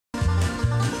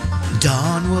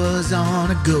Dawn was on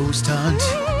a ghost hunt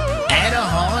at a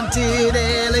haunted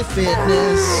LA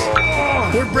Fitness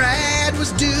where Brad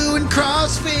was doing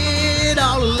CrossFit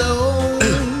all alone.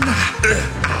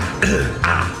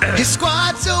 His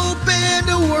squats opened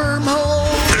a wormhole,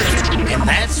 and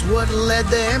that's what led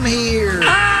them here.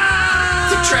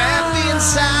 They're trapped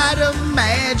inside a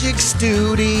magic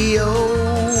studio.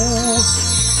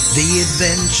 The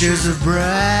Adventures of Bradley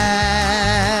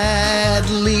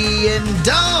and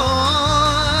Dawn.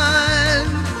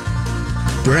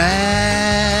 Bradley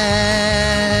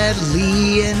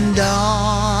and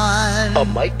Dawn. A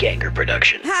Mike Ganger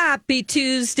production. Happy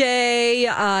Tuesday.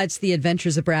 It's the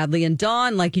Adventures of Bradley and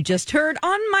Dawn, like you just heard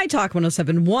on My Talk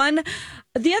 107.1.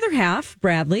 The other half,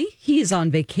 Bradley, he's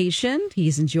on vacation.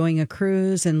 He's enjoying a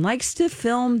cruise and likes to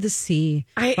film the sea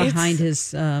behind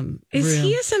his room. Is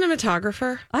he a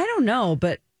cinematographer? I don't know,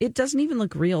 but it doesn't even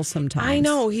look real sometimes. I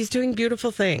know. He's doing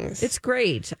beautiful things. It's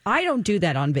great. I don't do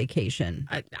that on vacation.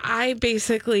 I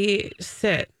basically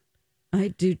sit. I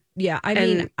do. Yeah. I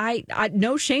mean, I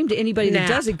no shame to anybody that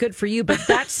does it. Good for you. But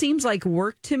that seems like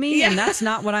work to me. And that's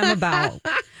not what I'm about.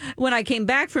 When I came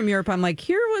back from Europe, I'm like,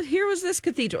 here was this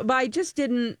cathedral. But I just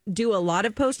didn't do a lot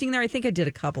of posting there. I think I did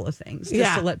a couple of things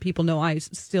just to let people know I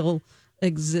still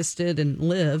existed and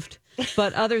lived.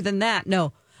 But other than that,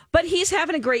 no. But he's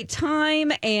having a great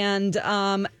time. And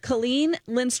Colleen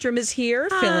Lindstrom is here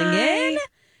filling in.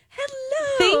 Hello.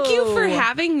 Thank you for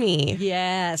having me.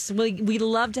 Yes. We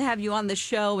love to have you on the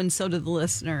show, and so do the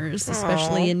listeners,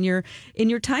 especially in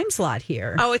your time slot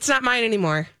here. Oh, it's not mine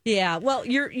anymore. Yeah. Well,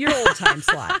 your old time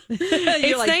slot.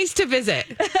 It's nice to visit.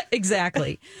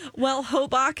 Exactly. Well,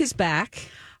 Hobach is back.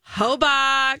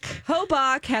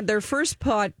 Hobach had their first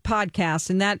podcast,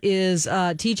 and that is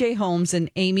TJ Holmes and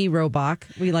Amy Robach.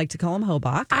 We like to call them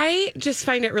Hobach. I just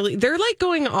find it really, they're like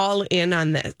going all in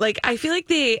on this. Like, I feel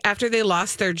like after they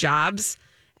lost their jobs,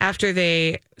 after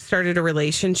they started a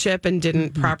relationship and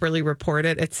didn't properly report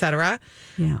it, etc.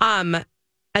 Yeah.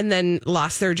 And then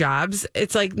lost their jobs,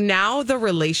 it's like now the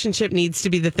relationship needs to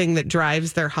be the thing that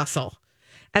drives their hustle.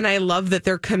 And I love that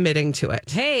they're committing to it.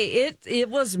 Hey, it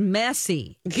was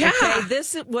messy. Yeah. Okay?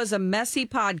 This was a messy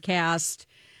podcast.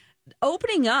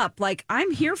 Opening up, like,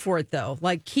 I'm here for it, though.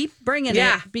 Like, keep bringing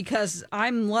it because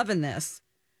I'm loving this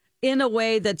in a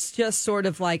way that's just sort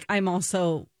of like I'm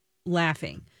also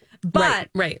laughing. But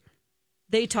right.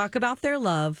 They talk about their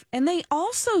love, and they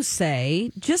also say,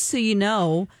 just so you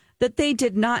know, that they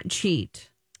did not cheat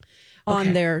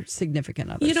on their significant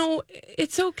others. You know,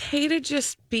 it's okay to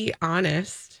just be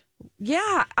honest.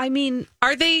 Yeah, I mean...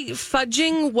 Are they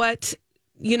fudging what,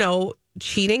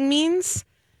 cheating means?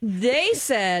 They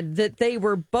said that they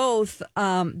were both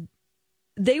in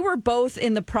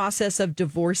the process of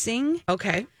divorcing.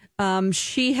 Okay.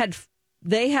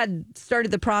 They had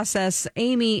started the process,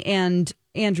 Amy and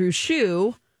Andrew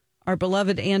Shue, our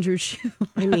beloved Andrew Shue.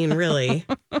 I mean, really?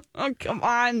 Oh, come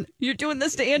on. You're doing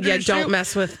this to Andrew Shue. Yeah, don't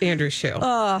mess with Andrew Shue.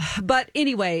 But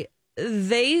anyway,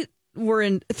 they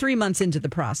were 3 months into the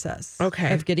process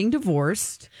of getting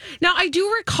divorced. Now, I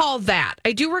do recall that.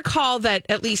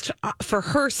 At least for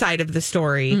her side of the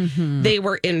story, they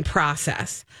were in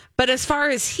process. But as far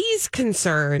as he's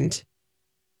concerned,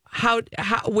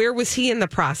 where was he in the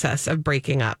process of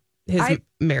breaking up his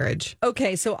marriage?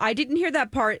 Okay, so I didn't hear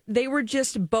that part. They were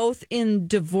just both in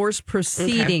divorce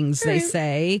proceedings, they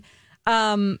say.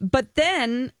 But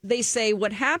then they say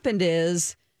what happened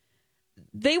is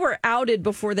they were outed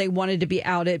before they wanted to be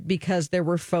outed because there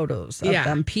were photos of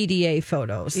them, PDA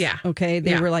photos. Yeah. Okay,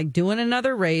 they were like doing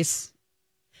another race,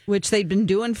 which they'd been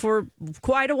doing for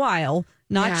quite a while,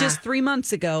 not just 3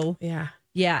 months ago. Yeah.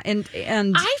 Yeah, and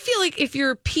I feel like if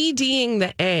you're PDing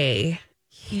the A,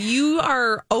 you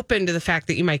are open to the fact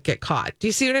that you might get caught. Do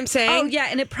you see what I'm saying? Oh, yeah,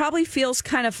 and it probably feels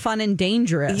kind of fun and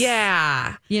dangerous.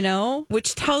 Yeah.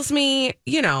 Which tells me,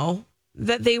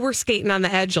 that they were skating on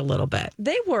the edge a little bit.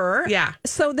 They were. Yeah.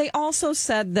 So they also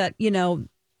said that,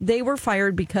 they were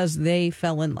fired because they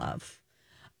fell in love.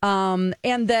 And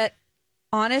that,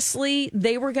 honestly,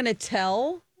 they were going to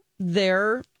tell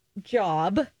their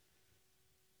job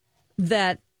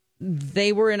that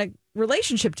they were in a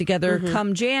relationship together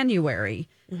come January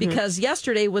because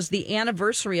yesterday was the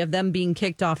anniversary of them being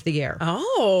kicked off the air.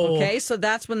 Oh. Okay, so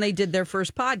that's when they did their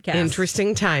first podcast.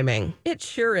 Interesting timing. It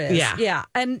sure is. Yeah. Yeah.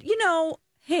 And,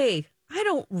 hey, I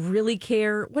don't really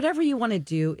care. Whatever you want to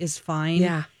do is fine.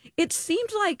 Yeah. It seemed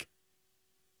like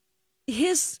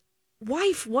his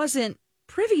wife wasn't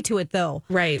privy to it, though.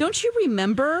 Right. Don't you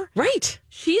remember? Right.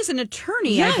 She is an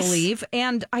attorney, I believe.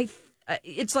 And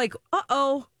it's like,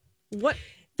 what?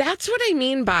 That's what I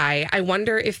mean by, I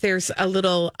wonder if there's a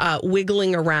little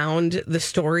wiggling around the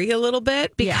story a little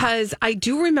bit, because I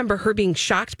do remember her being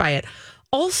shocked by it.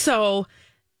 Also,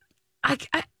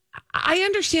 I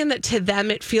understand that to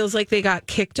them it feels like they got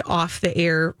kicked off the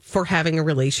air for having a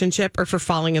relationship or for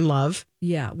falling in love.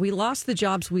 Yeah, we lost the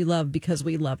jobs we love because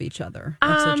we love each other.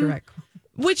 That's a direct.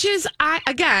 Which is, I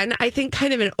think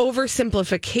kind of an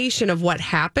oversimplification of what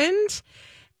happened.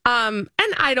 And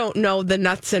I don't know the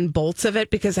nuts and bolts of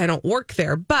it because I don't work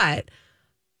there, but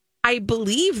I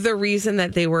believe the reason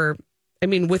that they were,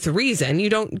 with reason, you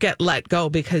don't get let go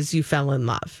because you fell in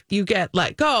love. You get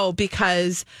let go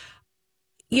because,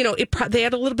 they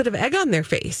had a little bit of egg on their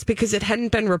face because it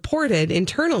hadn't been reported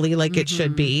internally like it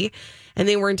should be. And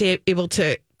they weren't able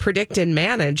to predict and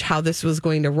manage how this was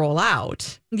going to roll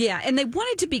out. Yeah. And they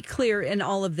wanted to be clear in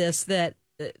all of this that,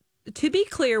 to be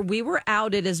clear, we were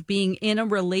outed as being in a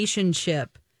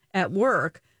relationship at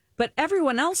work, but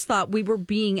everyone else thought we were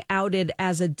being outed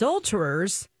as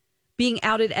adulterers, being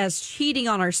outed as cheating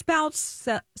on our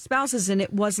spouses, and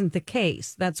it wasn't the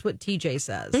case. That's what TJ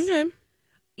says. Okay.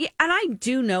 Yeah, and I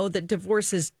do know that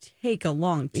divorces take a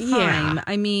long time.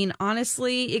 Yeah.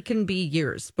 Honestly, it can be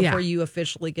years before you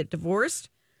officially get divorced.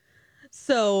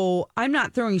 So I'm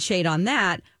not throwing shade on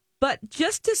that, but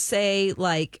just to say,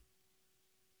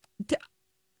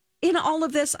 in all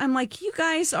of this, I'm like, you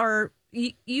guys are,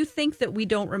 you think that we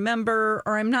don't remember,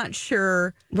 or I'm not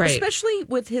sure, right? Especially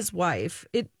with his wife.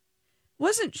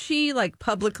 Wasn't she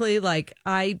publicly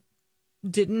I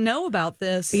didn't know about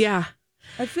this? Yeah.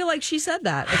 I feel like she said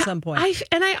that at some point.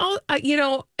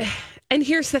 And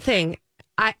here's the thing.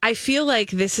 I feel like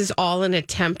this is all an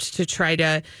attempt to try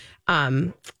to,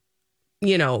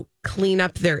 clean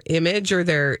up their image or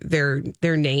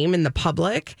their name in the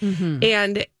public. Mm-hmm.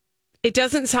 And it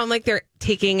doesn't sound like they're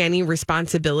taking any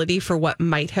responsibility for what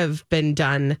might have been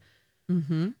done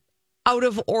out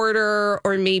of order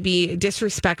or maybe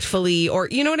disrespectfully, or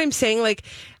you know what I'm saying?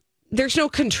 There's no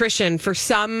contrition for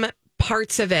some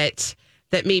parts of it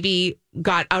that maybe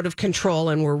got out of control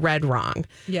and were read wrong.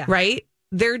 Yeah. Right?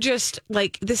 They're just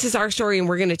this is our story and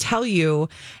we're going to tell you.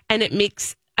 And it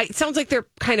sounds like they're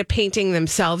kind of painting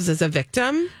themselves as a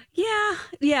victim. Yeah.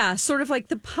 Yeah. Sort of like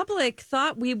the public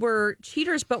thought we were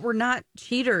cheaters, but we're not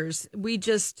cheaters. We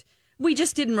just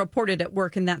didn't report it at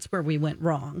work, and that's where we went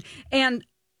wrong. And,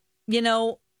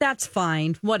 that's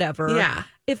fine. Whatever. Yeah.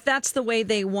 If that's the way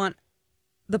they want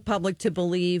the public to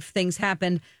believe things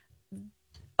happened,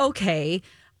 okay.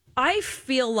 I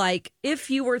feel like if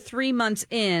you were 3 months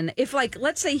in,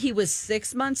 let's say he was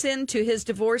 6 months into his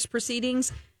divorce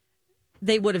proceedings,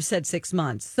 they would have said 6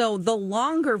 months. So the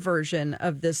longer version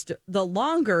of this, the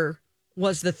longer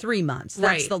was the 3 months.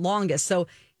 That's right. The longest. So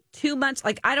 2 months,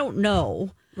 I don't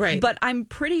know. Right. But I'm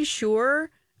pretty sure,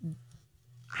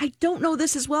 I don't know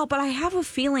this as well, but I have a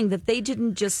feeling that they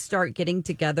didn't just start getting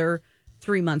together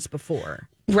 3 months before.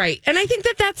 Right. And I think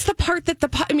that's the part that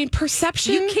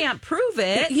perception. You can't prove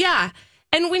it. Yeah.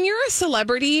 And when you're a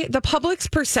celebrity, the public's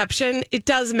perception, it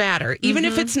does matter. Even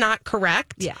if it's not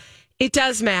correct. Yeah. It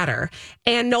does matter.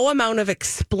 And no amount of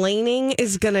explaining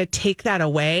is going to take that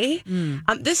away.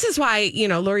 This is why,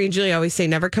 Lori and Julie always say,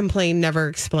 never complain, never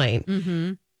explain.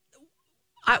 Mm-hmm.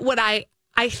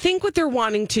 I think what they're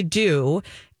wanting to do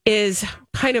is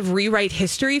kind of rewrite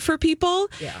history for people.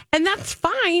 Yeah. And that's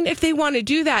fine if they want to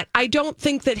do that. I don't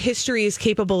think that history is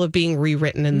capable of being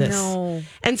rewritten in this. No.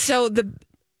 And so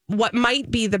what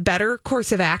might be the better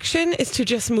course of action is to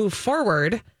just move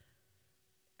forward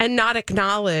and not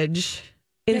acknowledge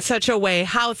in such a way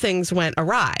how things went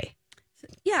awry.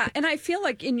 Yeah, and I feel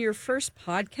like in your first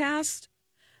podcast,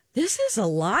 this is a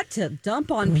lot to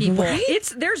dump on people.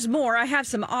 Right? There's more. I have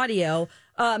some audio.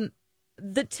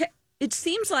 It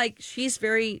seems like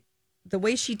the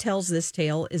way she tells this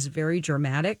tale is very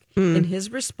dramatic, and his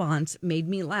response made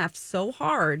me laugh so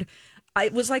hard.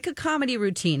 It was like a comedy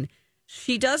routine.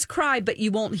 She does cry, but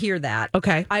you won't hear that.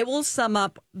 Okay. I will sum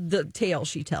up the tale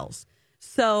she tells.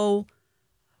 So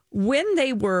when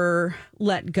they were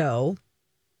let go,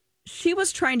 she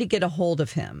was trying to get a hold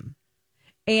of him,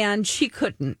 and she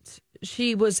couldn't.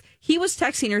 He was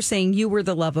texting her saying, "You were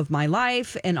the love of my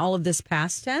life," and all of this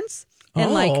past tense.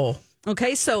 And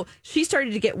okay, so she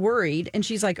started to get worried, and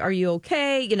she's like, "Are you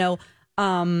okay?"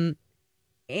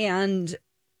 And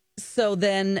so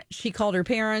then she called her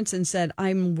parents and said,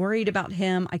 "I'm worried about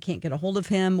him. I can't get a hold of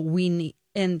him.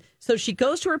 And so she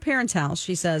goes to her parents' house,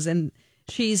 she says, and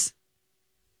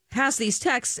has these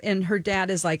texts, and her dad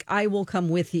is like, "I will come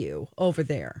with you over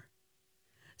there."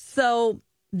 So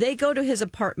they go to his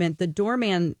apartment. The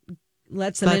doorman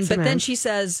lets him in. Then she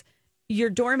says, "Your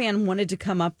doorman wanted to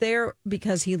come up there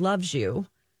because he loves you,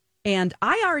 And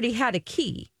I already had a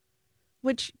key.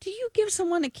 Which, do you give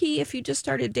someone a key if you just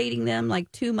started dating them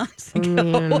like 2 months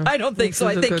ago? I don't think so.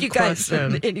 I think you guys,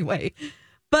 anyway.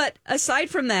 But aside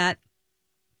from that,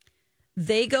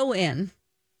 they go in,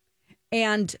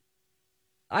 and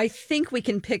I think we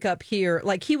can pick up here.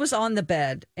 Like, he was on the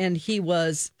bed, and he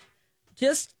was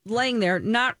just laying there,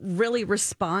 not really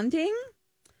responding.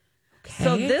 Okay.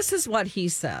 So this is what he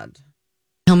said.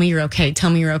 Tell me you're okay.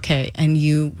 Tell me you're okay. And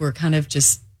you were kind of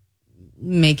just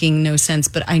making no sense,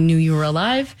 but I knew you were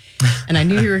alive and I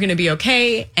knew you were going to be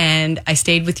okay. And I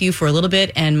stayed with you for a little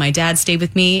bit, and my dad stayed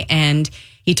with me, and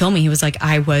he told me, he was like,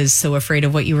 I was so afraid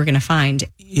of what you were going to find.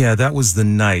 Yeah, that was the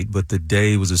night, but the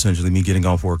day was essentially me getting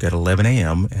off work at 11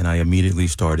 a.m. and I immediately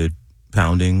started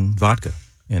pounding vodka,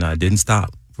 and I didn't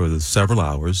stop for the several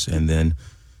hours. And then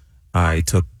I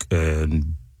took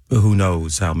who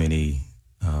knows how many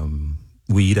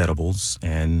weed edibles,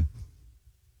 and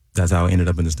that's how I ended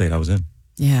up in the state I was in.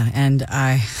 Yeah, and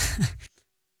I...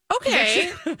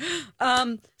 Okay.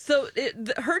 So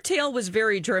her tale was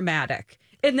very dramatic.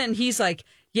 And then he's like,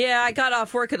 yeah, I got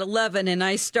off work at 11 and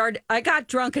I got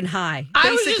drunk and high.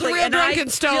 I was just real drunk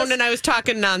and stoned and I was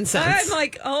talking nonsense. I'm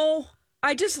like,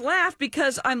 I just laughed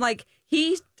because I'm like,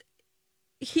 he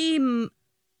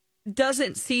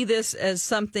doesn't see this as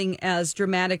something as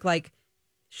dramatic. Like,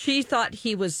 she thought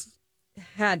he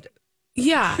had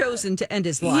chosen to end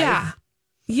his life.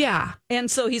 Yeah.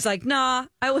 And so he's like, nah,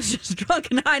 I was just drunk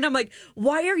and high. And I'm like,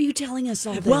 why are you telling us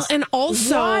all this? Well, and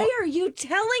also, why are you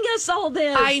telling us all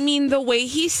this? I mean, the way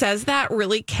he says that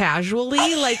really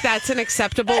casually, like that's an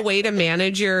acceptable way to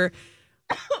manage your,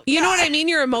 you know what I mean?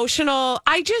 Your emotional,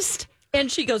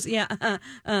 and she goes, yeah,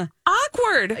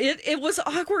 awkward. It was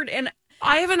awkward. And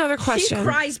I have another question. She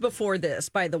cries before this,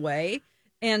 by the way.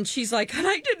 And she's like, and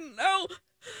I didn't know.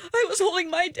 I was holding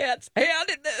my dad's hand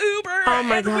in the Uber. Oh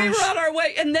my gosh. We were on our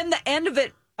way. And then the end of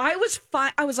it, I was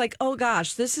fine. I was like, oh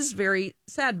gosh, this is very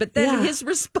sad. But then his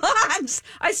response,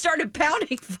 I started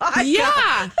pounding vodka.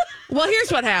 Yeah. Well,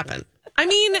 here's what happened. I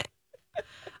mean,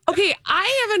 okay,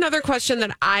 I have another question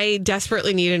that I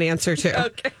desperately need an answer to.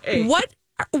 Okay.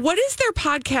 What is their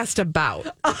podcast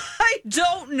about? I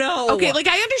don't know. Okay, like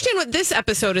I understand what this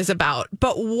episode is about,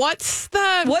 but what's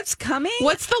coming?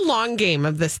 What's the long game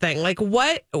of this thing? Like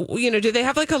what, do they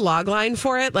have like a log line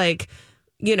for it? Like,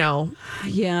 Hobach.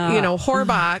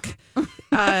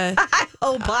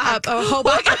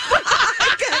 Hobach.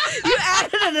 You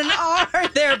added an R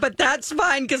there, but that's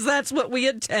fine because that's what we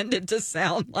intended to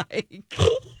sound like.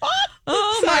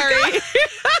 Oh, sorry.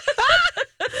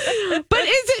 But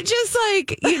is it just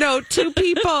like, two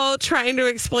people trying to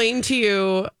explain to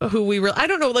you who we really, I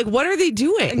don't know, like, what are they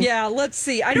doing? Yeah, let's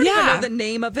see. I don't even know the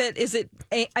name of it. Is it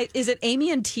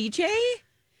Amy and TJ?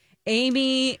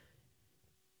 Amy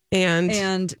and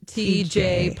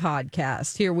TJ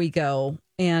podcast. Here we go.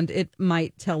 And it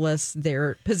might tell us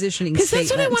their positioning statements. Because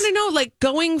that's what I want to know. Like,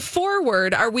 going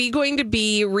forward, are we going to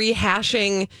be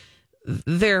rehashing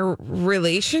their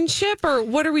relationship, or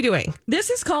what are we doing? This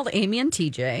is called Amy and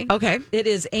TJ. Okay. It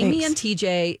is Amy and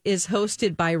TJ is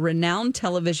hosted by renowned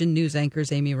television news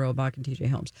anchors Amy Hobach and TJ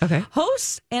Holmes. Okay.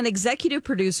 Hosts and executive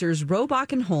producers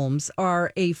Hobach and Holmes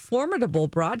are a formidable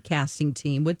broadcasting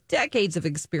team with decades of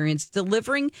experience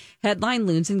delivering headline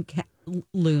loons and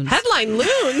loons. Headline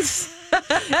loons?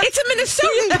 It's a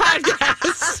Minnesotan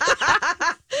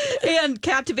podcast. And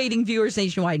captivating viewers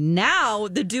nationwide. Now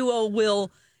the duo will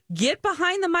get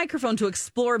behind the microphone to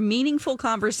explore meaningful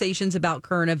conversations about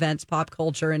current events, pop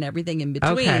culture, and everything in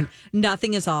between. Okay.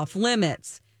 Nothing is off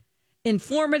limits.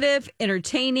 Informative,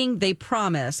 entertaining, they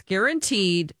promise,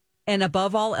 guaranteed, and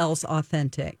above all else,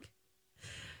 authentic.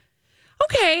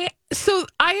 Okay, so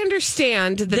I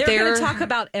understand that they're going to talk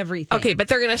about everything. Okay, but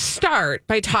they're going to start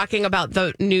by talking about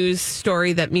the news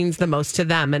story that means the most to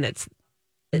them, and it's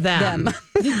them.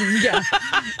 Yeah.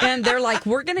 And they're like,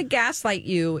 we're going to gaslight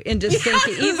you into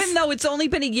thinking, even though it's only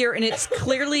been a year and it's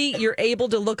clearly you're able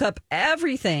to look up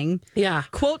everything. Yeah.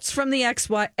 Quotes from the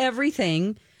ex-wife,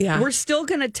 everything. Yeah. We're still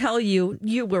going to tell you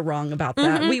were wrong about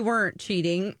that. Mm-hmm. We weren't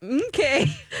cheating. Okay.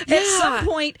 Yeah. At some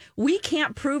point, we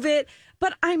can't prove it,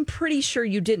 but I'm pretty sure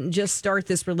you didn't just start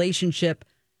this relationship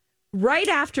right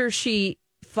after she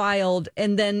filed.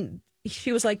 And then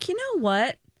she was like, you know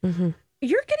what? Mm-hmm.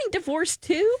 You're getting divorced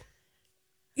too?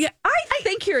 Yeah. I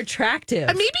think you're attractive.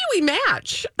 Maybe we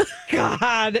match.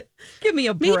 God, give me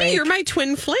a break. Maybe you're my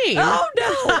twin flame. Oh,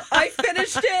 no. I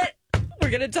finished it.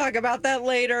 We're going to talk about that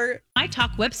later. My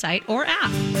Talk website or app.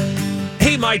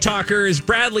 Hey, My Talkers.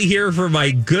 Bradley here for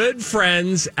my good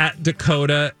friends at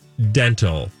Dakota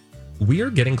Dental. We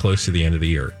are getting close to the end of the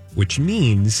year. which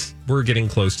means we're getting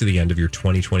close to the end of your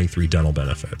 2023 dental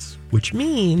benefits, which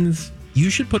means you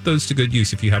should put those to good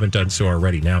use if you haven't done so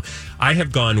already. Now, I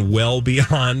have gone well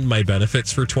beyond my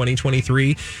benefits for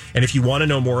 2023. And if you want to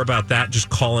know more about that, just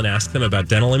call and ask them about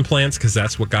dental implants, because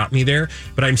that's what got me there.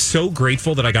 But I'm so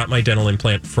grateful that I got my dental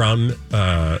implant from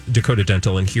Dakota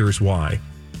Dental, and here's why.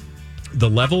 The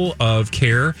level of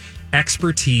care,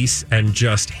 expertise, and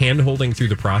just hand-holding through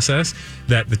the process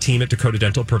that the team at Dakota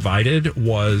Dental provided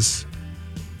was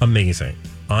amazing.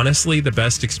 Honestly, the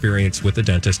best experience with a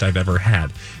dentist I've ever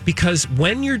had. Because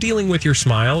when you're dealing with your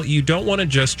smile, you don't want to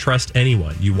just trust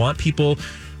anyone. You want people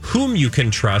whom you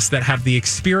can trust that have the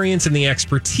experience and the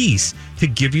expertise to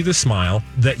give you the smile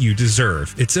that you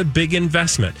deserve. It's a big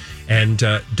investment. And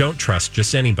don't trust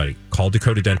just anybody. Call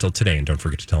Dakota Dental today, and don't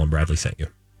forget to tell them Bradley sent you.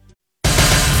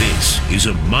 This is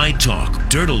a My Talk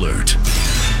Dirt Alert.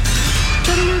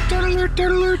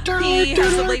 He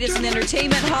has the latest in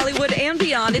entertainment, Hollywood, and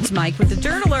beyond. It's Mike with the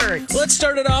Dirt Alert. Let's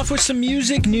start it off with some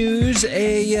music news.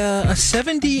 A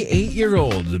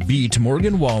 78-year-old beat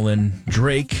Morgan Wallen,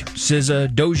 Drake,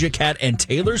 SZA, Doja Cat, and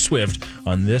Taylor Swift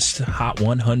on this Hot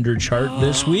 100 chart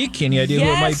this week. Any idea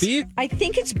who it might be? I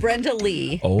think it's Brenda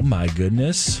Lee. Oh, my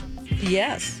goodness.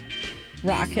 Yes.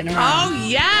 Rocking around. Oh,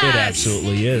 yes. It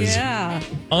absolutely is. Yeah.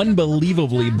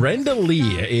 Unbelievably, Brenda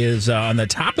Lee is on the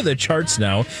top of the charts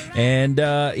now. And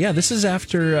this is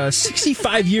after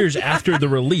 65 years after the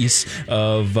release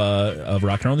of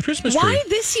Rockin' Around the Christmas Tree. Why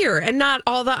this year and not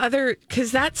all the other?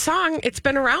 Because that song, it's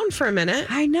been around for a minute.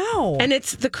 I know. And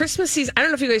it's the Christmas season. I don't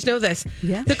know if you guys know this.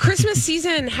 Yeah. The Christmas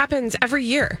season happens every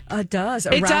year. It does.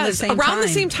 It does. Around the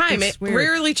same time. It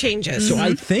rarely changes. So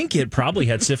I think it probably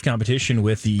had stiff competition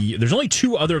with there's only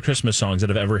 2 other Christmas songs that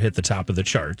have ever hit the top of the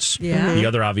charts. Yeah. The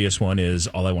other obvious one is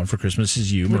All I Want for Christmas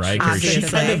Is You, Mariah Carey. She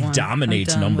kind of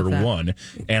dominates number 1.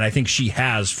 And I think she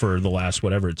has for the last,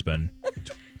 whatever it's been,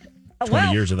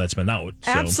 20 years that that's been out.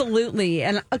 So. Absolutely.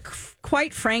 And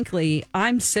quite frankly,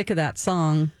 I'm sick of that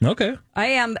song. Okay. I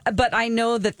am, but I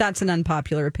know that that's an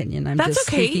unpopular opinion. I'm That's just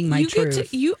okay. speaking my You truth.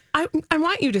 get to, I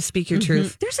want you to speak your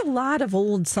truth. There's a lot of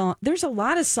old songs. There's a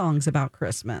lot of songs about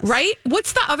Christmas. Right?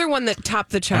 What's the other one that topped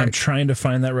the chart? I'm trying to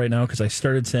find that right now because I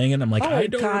started saying it. I'm like, I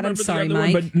don't remember I'm sorry, the other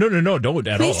Mike. one. But no, don't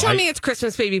at all. Please tell me it's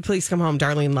Christmas Baby, Please Come Home,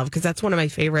 Darling Love, because that's one of my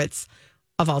favorites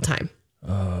of all time.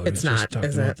 It's not,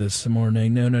 is it? This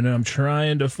morning. No. I'm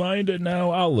trying to find it now.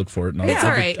 I'll look for it. And It's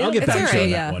all right. I'll get It's back all to right.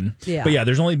 that one. Yeah. But yeah,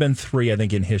 there's only been 3, I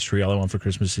think, in history. All I Want for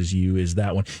Christmas Is You is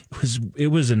that one. It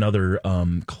was another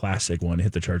classic one. It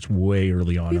hit the charts way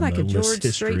early on in like the a list George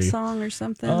history. Strait song or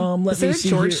something. Let Is there me a see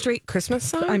George here. Strait Christmas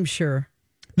song? I'm sure.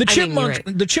 The I mean, you're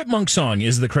Chipmunk, the Chipmunk song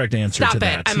is the correct answer Stop to it.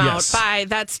 that. I'm Yes. out. Bye.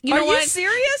 That's, you Are know you what?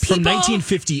 serious? From People-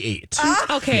 1958.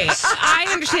 Okay. I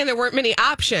understand there weren't many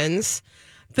options.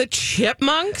 The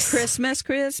Chipmunks?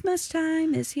 Christmas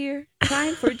time is here.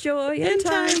 Time for joy and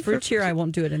time for cheer. I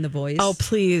won't do it in the voice. Oh,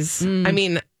 please. I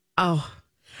mean, I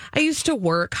used to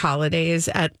work holidays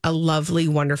at a lovely,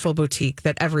 wonderful boutique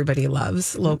that everybody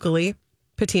loves locally,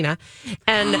 Patina.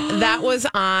 And that was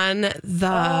on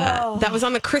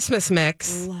the Christmas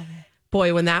mix. Love it.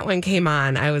 Boy, when that one came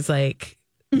on, I was like,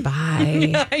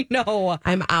 bye. I know.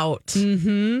 I'm out.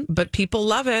 Mm-hmm. But people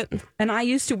love it. And I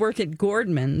used to work at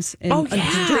Gordman's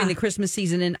during the Christmas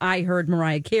season, and I heard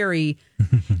Mariah Carey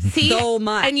See, so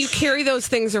much. and you carry those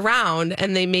things around,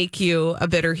 and they make you a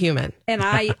bitter human. And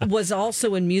I was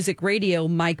also in music radio.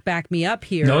 Mike, back me up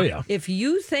here. Oh, yeah. If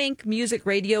you think music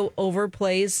radio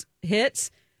overplays hits,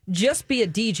 just be a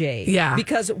DJ. Yeah.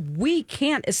 Because we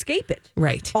can't escape it.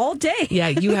 Right. All day. Yeah,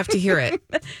 you have to hear it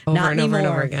over Not and anymore. over and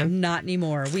over again. Not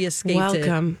anymore. We escaped it.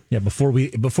 Welcome. Yeah,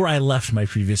 before I left my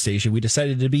previous station, we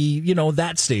decided to be,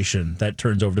 that station that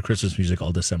turns over to Christmas music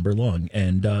all December long,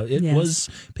 and it was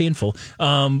painful.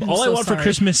 All I Want for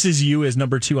Christmas Is You is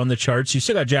number 2 on the charts. You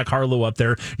still got Jack Harlow up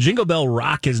there. Jingle Bell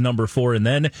Rock is number 4, and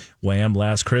then Wham!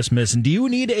 Last Christmas. And do you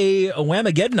need a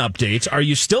Whamageddon update? Are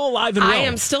you still alive and well? I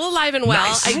am still alive and well.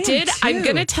 Nice. I'm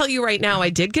going to tell you right now, I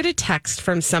did get a text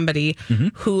from somebody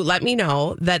who let me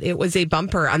know that it was a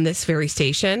bumper on this very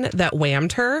station that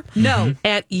whammed her. No.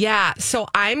 And so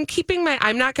I'm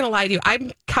not going to lie to you.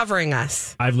 I'm covering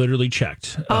us. I've literally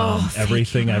checked thank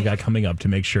everything you, I've got coming up to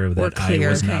make sure We're that I clear.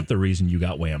 was not the reason you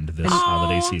got whammed this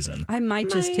holiday season. I might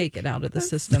just take it out of the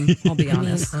system. I'll be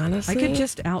honest. honestly? I could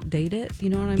just outdate it. You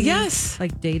know what I mean? Yes.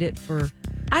 Like date it for.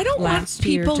 I don't want Last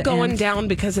year people to going end. down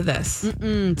because of this.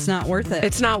 It's not worth it.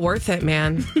 It's not worth it,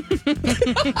 man.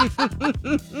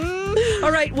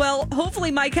 All right. Well,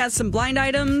 hopefully Mike has some blind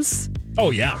items.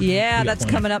 Oh, yeah. Yeah, We got that's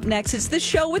plenty. coming up next. It's the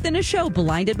show within a show,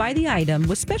 Blinded by the Item,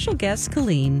 with special guest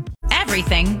Colleen.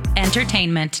 everything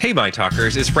entertainment. Hey, My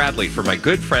Talkers, it's Bradley for my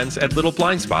good friends at Little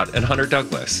Blind Spot and Hunter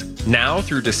Douglas. Now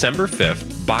through December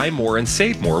 5th, buy more and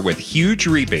save more with huge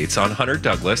rebates on Hunter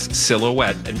Douglas,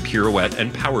 Silhouette, and Pirouette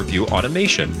and PowerView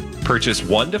automation. Purchase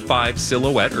 1 to 5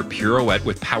 Silhouette or Pirouette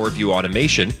with PowerView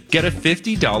automation, get a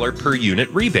 $50 per unit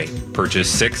rebate. Purchase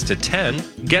 6 to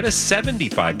 10, get a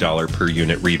 $75 per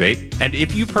unit rebate. And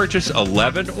if you purchase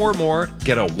 11 or more,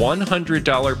 get a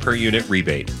 $100 per unit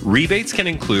rebate. Rebates can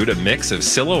include a mix of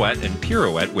Silhouette and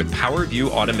Pirouette with PowerView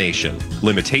automation.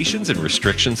 Limitations and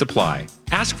restrictions apply.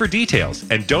 Ask for details,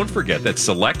 and don't forget that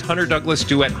select Hunter Douglas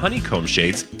Duet honeycomb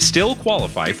shades still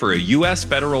qualify for a U.S.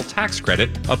 federal tax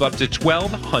credit of up to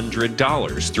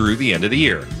 $1,200 through the end of the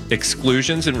year.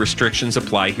 Exclusions and restrictions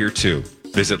apply here too.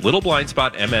 Visit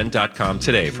littleblindspotmn.com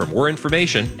today for more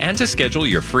information and to schedule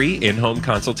your free in-home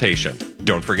consultation.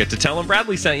 Don't forget to tell them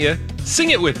Bradley sent you.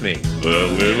 Sing it with me. The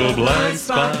Little Blind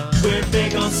Spot. We're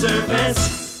big on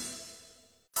service.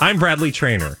 I'm Bradley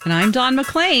Trainer. And I'm Dawn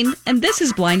McClain, and this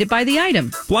is Blinded by the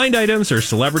Item. Blind items are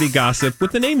celebrity gossip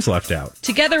with the names left out.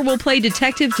 Together, we'll play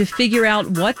detective to figure out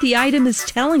what the item is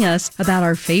telling us about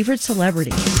our favorite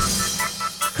celebrity.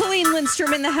 Colleen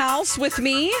Lindstrom in the house with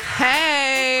me.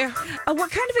 Hey. We're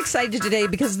kind of excited today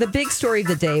because the big story of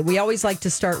the day, we always like to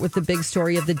start with the big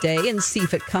story of the day and see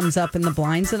if it comes up in the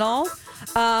blinds at all.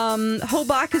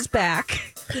 Hobach is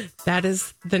back. That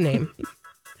is the name.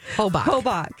 Hobach.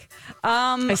 Hobach.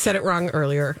 I said it wrong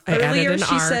earlier. Earlier,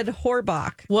 she R. said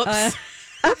Horbach. Whoops.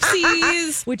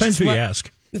 Oopsies. Which Depends is who what, you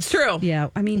ask. It's true. Yeah,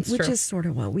 I mean, It's which true. is sort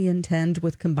of what we intend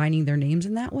with combining their names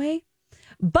in that way.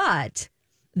 But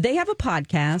they have a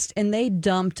podcast, and they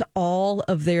dumped all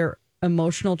of their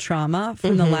emotional trauma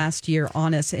from the last year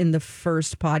on us in the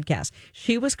first podcast.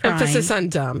 She was crying. Emphasis on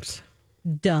dumped.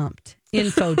 Dumped.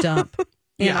 Info dump. And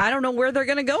Yeah. I don't know where they're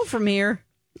going to go from here.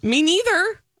 Me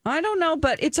neither. I don't know,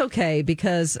 but it's okay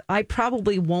because I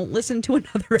probably won't listen to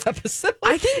another episode.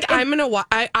 I think I'm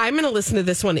gonna listen to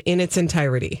this one in its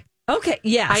entirety. Okay,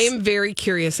 yes. I am very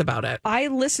curious about it. I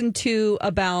listened to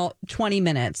about 20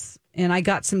 minutes and I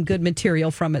got some good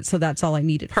material from it, so that's all I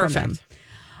needed from them. Perfect.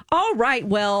 All right,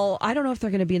 well, I don't know if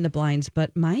they're going to be in the blinds,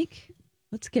 but Mike,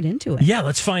 let's get into it. Yeah,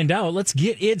 let's find out. Let's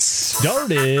get it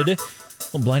started.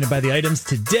 Well, Blinded by the Items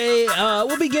today.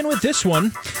 We'll begin with this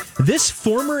one. This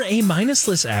former A-minus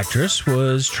list actress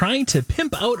was trying to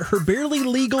pimp out her barely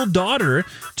legal daughter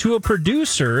to a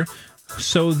producer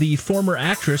so the former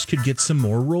actress could get some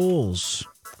more roles.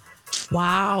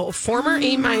 Wow. Former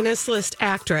A-minus list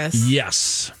actress.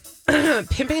 Yes.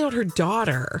 Pimping out her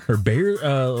daughter. Her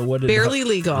barely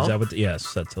legal. Is that what?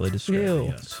 Yes, that's how they describe Ew. it.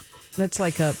 Yes. That's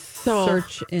like a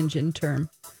search engine term.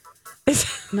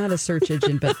 Not a search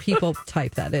engine, but people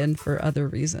type that in for other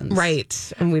reasons.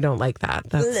 Right. And we don't like that.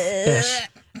 That's ish.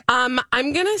 I'm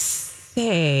going to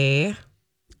say...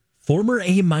 Former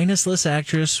A-minus list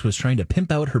actress was trying to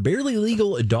pimp out her barely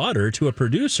legal daughter to a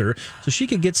producer so she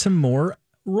could get some more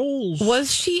roles.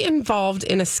 Was she involved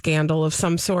in a scandal of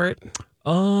some sort?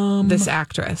 This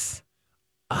actress.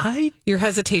 Your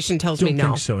hesitation tells me no.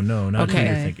 Don't think so. No, not okay.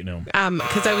 You're thinking no.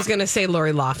 Because I was going to say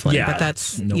Lori Loughlin, Yeah, but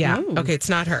that's nope. yeah. Ooh. Okay, it's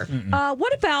not her.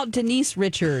 What about Denise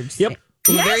Richards? Yep.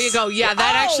 Yes! There you go. Yeah,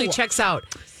 that actually checks out.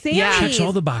 Sammy. Yeah, Checks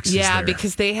all the boxes. yeah, there.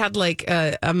 because they had like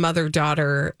a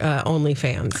mother-daughter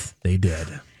OnlyFans. They did.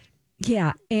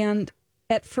 Yeah, and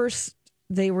at first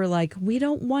they were like, we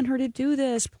don't want her to do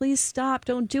this. Please stop.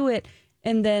 Don't do it.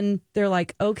 And then they're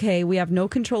like, okay, we have no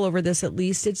control over this. At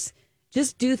least it's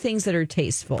just do things that are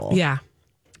tasteful. Yeah.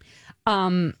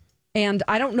 And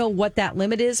I don't know what that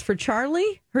limit is for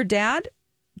Charlie, her dad,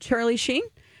 Charlie Sheen.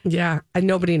 Yeah, and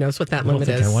nobody knows what that I don't limit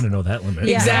think is. I want to know that limit.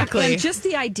 Yeah. Exactly. And just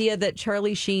the idea that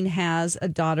Charlie Sheen has a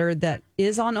daughter that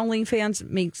is on OnlyFans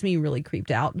makes me really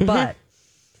creeped out. Mm-hmm. But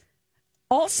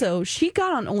also, she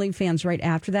got on OnlyFans right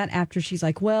after that, after she's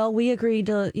like, well, we agreed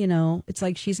to, it's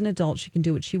like she's an adult. She can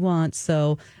do what she wants.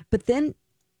 So, but then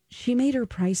she made her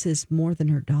prices more than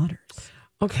her daughter's.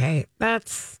 Okay,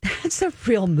 that's a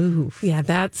real move. Yeah,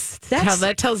 that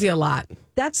tells you a lot.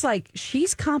 That's like,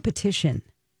 she's competition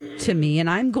to me, and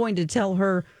I'm going to tell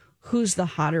her who's the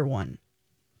hotter one.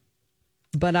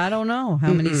 But I don't know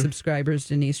how many subscribers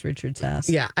Denise Richards has.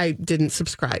 Yeah, I didn't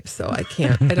subscribe, so I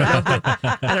can't.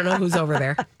 I don't know who's over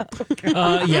there.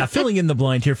 Filling in the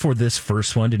blind here for this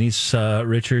first one, Denise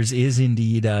Richards is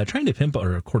indeed trying to pimp,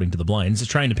 or according to the blinds, is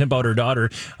trying to pimp out her daughter,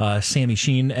 Sammy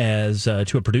Sheen, as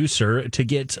to a producer to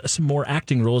get some more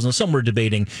acting roles. Now, some were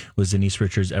debating, was Denise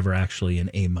Richards ever actually an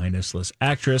A-minus list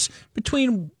actress?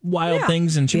 Between Wild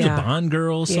Things and she was a Bond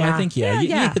girl, so I think, you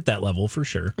hit that level for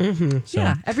sure. Mm-hmm. So.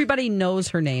 Yeah, everybody knows knows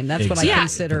her name. That's what I Exactly.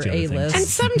 consider That's the other thing. A-list. And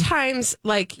sometimes,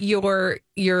 like, your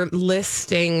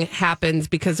listing happens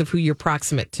because of who you're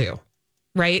proximate to,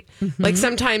 right? Like,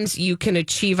 sometimes you can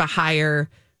achieve a higher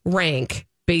rank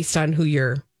based on who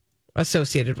you're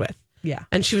associated with. Yeah.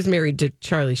 And she was married to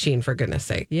Charlie Sheen, for goodness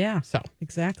sake. Yeah. So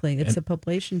Exactly. It's a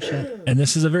populationship. And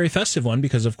this is a very festive one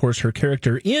because, of course, her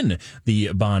character in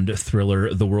the Bond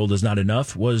thriller The World Is Not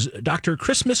Enough was Dr.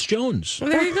 Christmas Jones.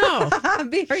 well, there you go.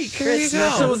 Merry There you Christmas. go.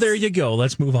 So there you go.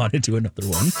 Let's move on into another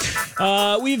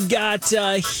one. We've got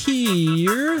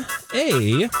here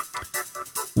a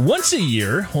once a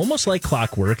year, almost like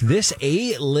clockwork, this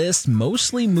A-list,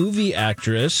 mostly movie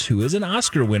actress who is an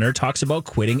Oscar winner talks about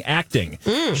quitting acting.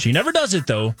 She never does it,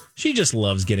 though. She just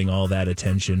loves getting all that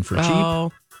attention for cheap.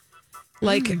 Oh,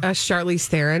 like a Charlize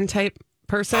Theron type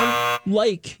person?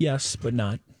 Like, yes, but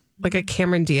not. Like a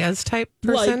Cameron Diaz type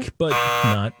person? Like, but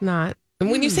not. Not.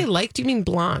 And when you say like, do you mean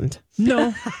blonde?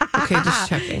 No. Okay, just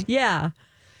checking. Yeah.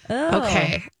 Oh.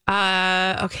 Okay.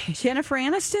 Okay. Jennifer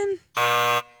Aniston?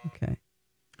 Okay.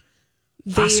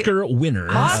 Oscar winner.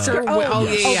 Oscar. Oh, yeah. let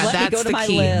me That's go to the my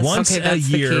key. list. Once Okay, a that's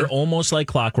the year, key. almost like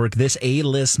clockwork, this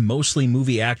A-list, mostly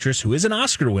movie actress who is an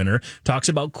Oscar winner talks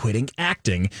about quitting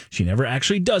acting. She never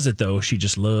actually does it, though. She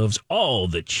just loves all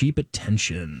the cheap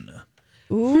attention.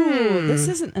 Ooh, this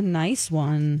isn't a nice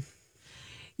one.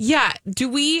 Yeah. Do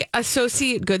we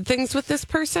associate good things with this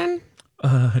person?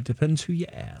 It depends who you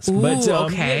ask. Ooh, but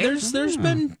okay. yeah,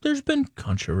 there's been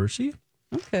controversy.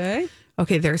 Okay.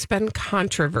 Okay, there's been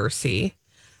controversy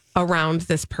around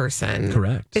this person.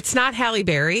 Correct. It's not Halle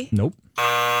Berry. Nope.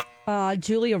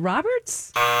 Julia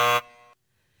Roberts?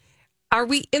 Are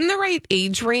we in the right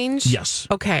age range? Yes.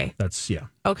 Okay. That's yeah.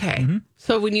 Okay.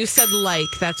 So when you said like,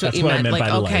 that's what That's you what meant. I meant Like, by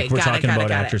the okay, like. We're got talking it,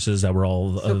 about actresses that were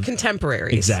all So of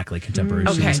contemporaries. exactly contemporaries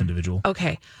to Okay. this individual.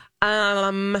 Okay.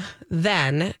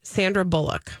 Then Sandra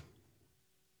Bullock.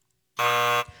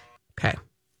 Okay.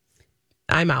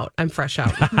 I'm out. I'm fresh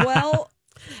out. Well,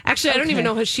 Actually, I don't even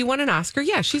know. Has she won an Oscar?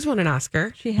 Yeah, she's won an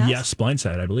Oscar. she has. Yes,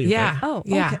 Blindside, I believe. Yeah. right? Oh,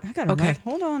 Yeah. okay. I got it. Okay. Right.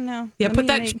 Hold on now. Yeah, Let put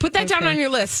me that down okay. on your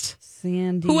list.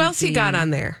 Sandy. Who else you got Dean. on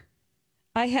there?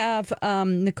 I have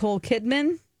Nicole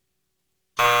Kidman.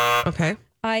 Okay.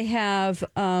 I have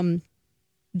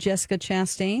Jessica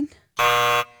Chastain.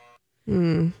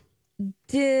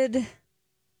 Did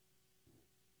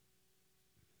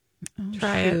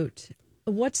Try it. shoot.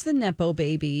 What's the Nepo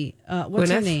baby? What's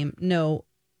her Gwyneth? name? No,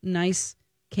 Nice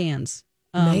Cans.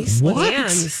 Nice What?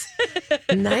 cans.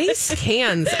 Nice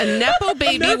cans. A Nepo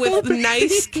baby with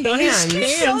nice cans. She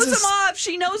shows them off.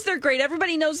 She knows they're great.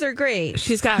 Everybody knows they're great.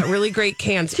 She's got really great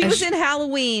cans. She And was in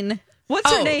Halloween.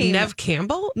 What's her name? Nev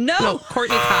Campbell? No.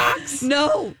 Courtney Cox?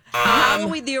 No,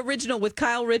 Halloween, the original with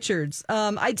Kyle Richards.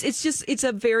 It's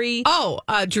a very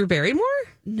Drew Barrymore?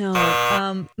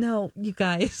 no, you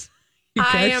guys.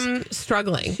 I am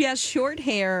struggling. She has short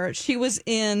hair. She was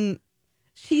in.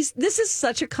 This is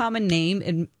such a common name.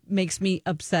 It makes me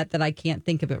upset that I can't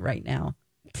think of it right now.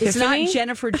 It's Tiffany? not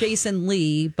Jennifer Jason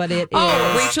Leigh, but it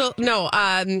is. Rachel. No.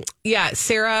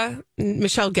 Sarah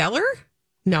Michelle Gellar?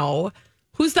 No.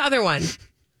 Who's the other one?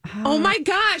 Oh my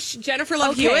gosh. Jennifer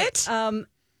Love Hewitt?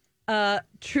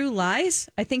 True Lies.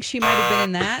 I think she might have been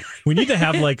in that. We need to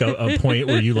have like a point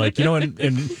where you like,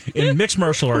 in mixed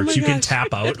martial arts, you can tap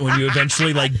out when you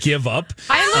eventually like give up.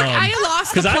 I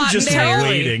lost the because plot I'm just entirely.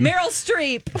 waiting. Meryl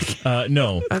Streep.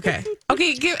 No, Okay.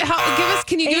 Okay. Give us.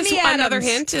 Can you give us Amy another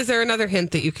Adams. hint? Is there another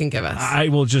hint that you can give us? I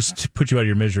will just put you out of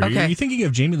your misery. Okay. Are you thinking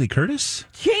of Jamie Lee Curtis?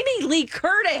 Jamie Lee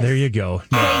Curtis. There you go.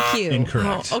 No, Thank you.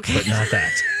 Incorrect. Oh, okay. But not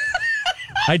that.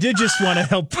 I did just want to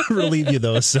help relieve you,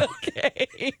 though. So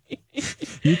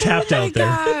you tapped out there.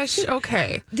 Gosh.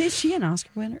 Okay. Is she an Oscar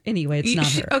winner? Anyway, it's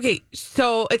not her. Okay.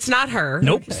 So it's not her.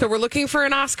 Nope. So we're looking for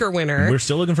an Oscar winner. We're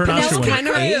still looking for an Oscar Penelope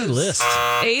winner. Cruz. A-list.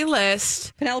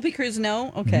 A-list. Penelope Cruz,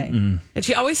 no? Okay. And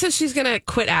she always says she's going to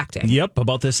quit acting. Yep,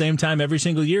 about the same time every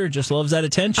single year. Just loves that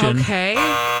attention. Okay.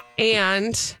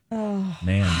 And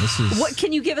Man, this is. What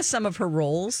can you give us some of her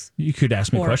roles? You could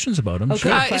ask me questions about them. Okay.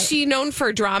 Sure. is she known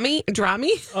for drama or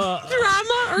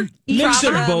Mix of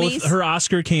drama? both. Her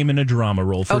Oscar came in a drama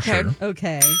role for Okay. sure.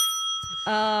 Okay.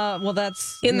 Well,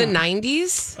 that's in the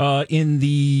 90s? In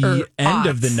the Or end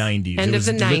of the aughts. 90s. End It of was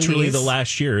the literally 90s. the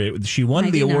last year. She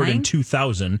won the award in 99?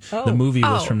 2000. Oh. The movie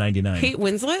was from 99. Kate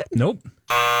Winslet? Nope.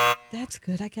 that's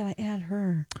good. I gotta add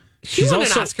her. She She's won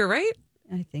also- an Oscar, right?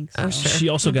 I think so. Oh, sure. She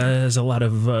also has a lot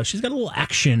of. She's got a little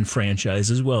action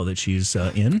franchise as well that she's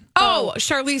in. Oh,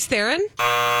 Charlize Theron.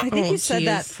 I think you said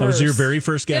that first. That was your very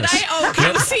first guess. Did I?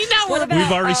 Okay. See, now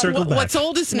we've already circled back. What's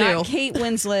old is new. Not Kate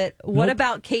Winslet. What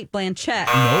about Kate Blanchett?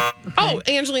 Nope. Oh,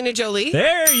 Angelina Jolie.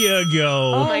 There you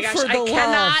go. Oh my gosh, I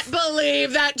cannot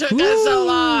believe that took us so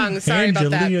long. Sorry about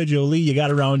that. Angelina Jolie, you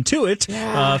got around to it.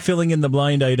 Yeah. Filling in the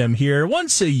blind item here.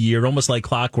 Once a year, almost like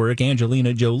clockwork,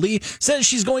 Angelina Jolie says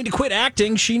she's going to quit acting.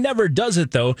 She never does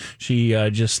it, though. She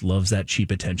just loves that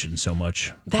cheap attention so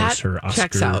much. That her Oscar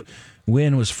checks out.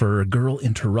 win was for Girl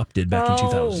Interrupted back in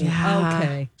 2000. Yeah.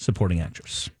 Okay. Supporting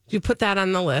actress. You put that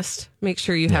on the list. Make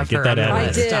sure you have get her. that on the added. I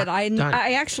list. did. Done.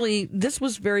 I actually, this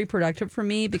was very productive for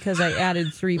me because I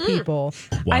added 3 people.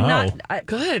 Wow.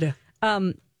 Good.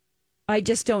 I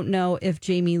just don't know if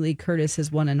Jamie Lee Curtis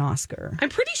has won an Oscar. I'm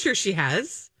pretty sure she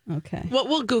has. Okay. Well,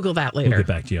 we'll Google that later. We'll get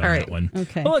back to you on that one.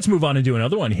 Okay. Well, let's move on and do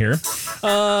another one here.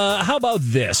 How about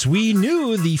this? We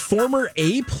knew the former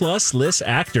A-plus list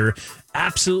actor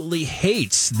absolutely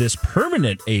hates this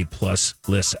permanent A-plus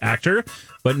list actor,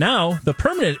 but now the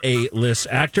permanent A-list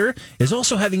actor is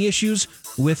also having issues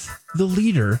with the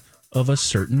leader of a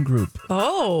certain group.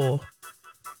 Oh.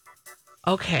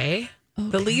 Okay.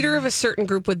 The leader of a certain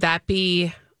group, would that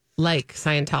be like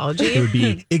Scientology? It would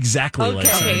be exactly like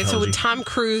Scientology. Okay, so would Tom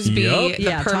Cruise be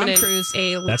the permanent Tom Cruise.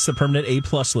 That's the permanent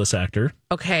A-plus list actor.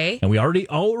 Okay. And we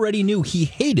already knew he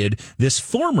hated this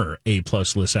former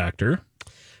A-plus list actor.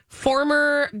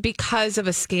 Former because of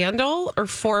a scandal or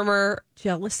former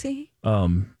Jealousy?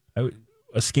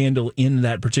 A scandal in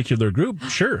that particular group,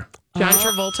 sure. John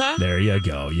Travolta? There you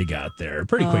go. You got there.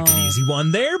 Pretty quick and easy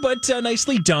one there, but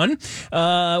nicely done.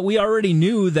 We already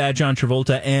knew that John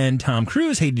Travolta and Tom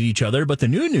Cruise hated each other, but the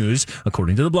new news,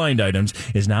 according to the blind items,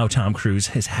 is now Tom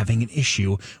Cruise is having an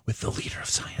issue with the leader of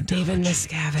Scientology. David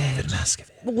Miscavige.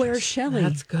 Where's Shelley?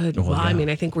 That's good. Well, I yeah. mean,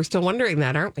 I think we're still wondering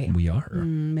that, aren't we? We are.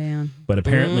 Man. But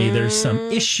apparently there's some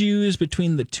issues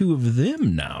between the two of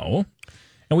them now.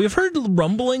 And we've heard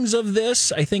rumblings of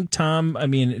this. I think Tom,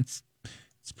 it's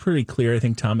pretty clear. I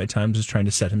think Tom at times is trying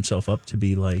to set himself up to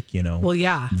be like, well,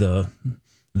 yeah, the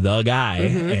guy.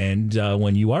 And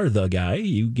when you are the guy,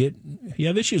 you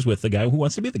have issues with the guy who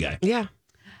wants to be the guy. Yeah.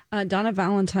 Donna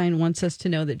Valentine wants us to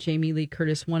know that Jamie Lee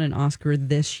Curtis won an Oscar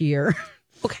this year.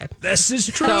 Okay. This is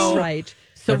true. That's right.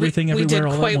 So Everything we everywhere did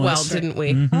all at quite well, once. didn't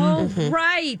we? Oh,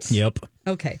 right. Yep.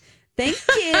 Okay. Thank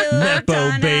you, Nepo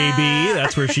Donna. baby.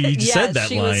 That's where she said that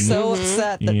she line. was so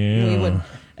upset that Yeah. we would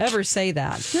ever say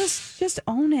that. Just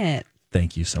own it.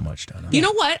 Thank you so much, Donna. You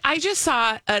know what? I just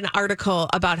saw an article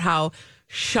about how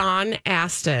Sean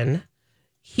Astin,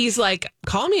 he's like,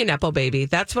 call me a Nepo baby.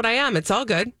 That's what I am. It's all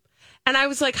good. And I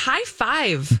was like, high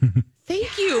five.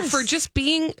 Thank you for just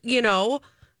being,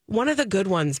 one of the good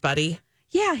ones, buddy.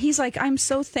 Yeah, he's like, I'm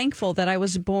so thankful that I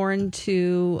was born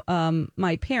to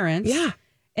my parents. Yeah.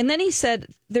 And then he said,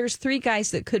 there's 3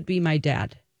 guys that could be my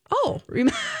dad. Oh.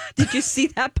 Did you see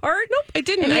that part? Nope, I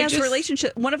didn't. And he has a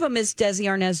relationship. One of them is Desi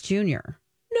Arnaz Jr.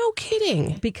 No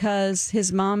kidding. Because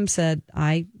his mom said,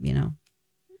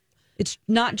 it's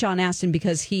not John Astin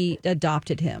because he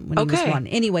adopted him when he was 1.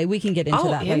 Anyway, we can get into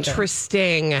that later.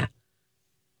 Interesting.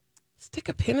 Stick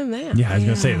a pin in that. Yeah, I was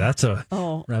going to say, that's a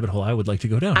rabbit hole I would like to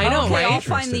go down. I know, Okay, right? I'll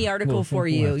find the article for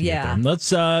you. Yeah.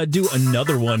 Let's do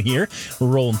another one here. We're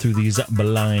rolling through these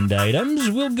blind items.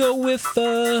 We'll go with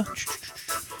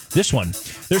this one.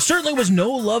 There certainly was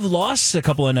no love lost a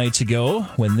couple of nights ago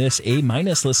when this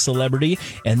A-minus list celebrity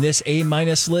and this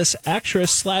A-minus list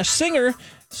actress/singer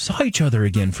saw each other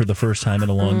again for the first time in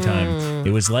a long time.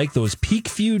 It was like those peak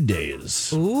feud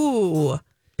days. Ooh.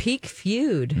 Peak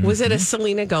feud. Mm-hmm. Was it a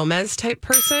Selena Gomez type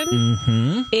person?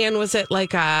 Mm-hmm. And was it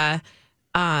like a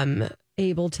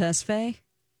Abel Tesfaye?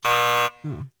 I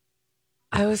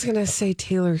was going to say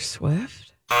Taylor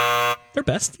Swift. They're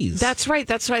besties. That's right.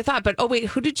 That's what I thought. But wait,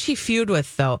 who did she feud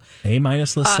with though?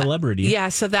 A-minus list celebrity. Yeah,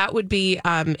 so that would be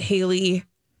Hailey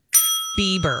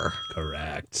Bieber.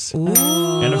 Correct. Ooh,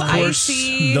 and of course, I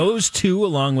see. those two,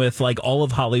 along with like all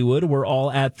of Hollywood, were all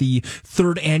at the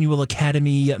 3rd Annual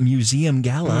Academy Museum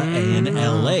Gala in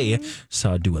LA.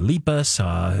 Saw Dua Lipa,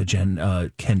 saw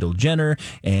Kendall Jenner,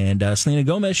 and Selena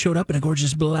Gomez showed up in a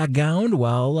gorgeous black gown,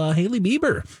 while Hailey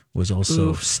Bieber was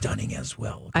also stunning as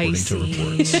well, according to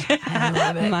reports. I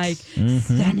love it. Mike,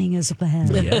 stunning as well.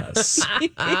 Yes.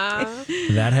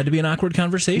 That had to be an awkward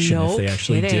conversation if they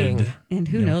actually did. And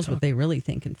who knows what they really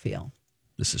think and feel.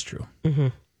 This is true. Mm-hmm.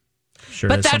 Sure,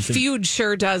 but that feud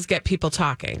sure does get people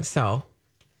talking. So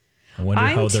I wonder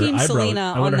I'm how their Team Selena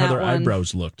on that one.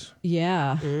 eyebrows looked.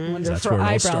 Yeah. I wonder if That's her where it all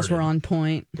eyebrows started. were on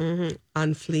point.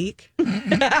 On fleek.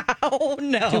 Oh,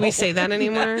 no. Do we say that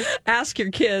anymore? Ask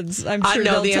your kids. I'm sure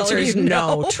No, they'll the tell answer is you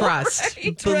no. Trust.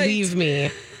 Right, Believe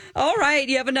me. All right.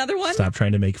 You have another one? Stop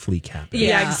trying to make Fleek happen.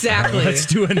 Yeah, exactly. Let's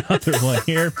do another one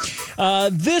here.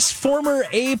 This former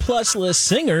A-plus list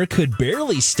singer could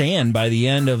barely stand by the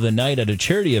end of the night at a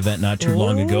charity event not too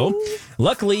long ago.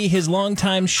 Luckily, his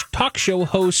longtime talk show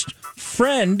host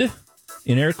friend,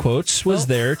 in air quotes, was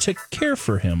there to care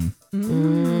for him.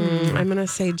 I'm going to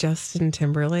say Justin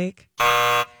Timberlake.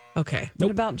 Okay.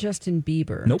 What about Justin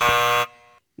Bieber? Nope.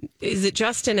 Is it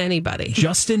Justin anybody?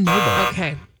 Justin nobody.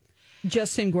 Okay.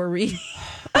 Justin Guarini.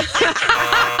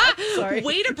 Sorry.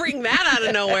 Way to bring that out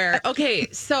of nowhere. Okay,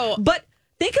 so... But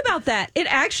think about that.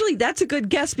 That's a good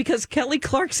guess because Kelly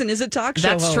Clarkson is a talk show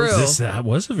That's host. true. That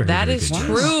was a very That very is good guess.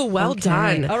 true. Well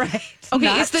done. All right. Okay,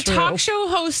 Not is the true. talk show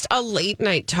host a late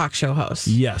night talk show host?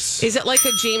 Yes. Is it like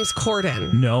a James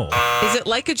Corden? No. Is it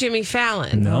like a Jimmy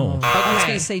Fallon? No. I was Okay.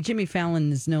 going to say Jimmy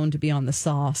Fallon is known to be on the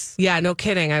sauce. Yeah, no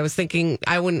kidding. I was thinking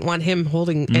I wouldn't want him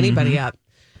holding anybody up.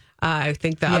 I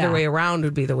think the other way around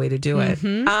would be the way to do it.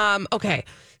 Okay,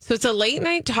 so it's a late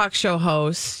night talk show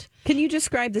host. Can you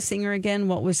describe the singer again?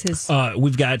 What was his?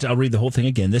 We've got. I'll read the whole thing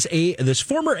again. This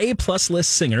former A-plus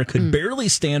list singer could barely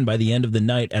stand by the end of the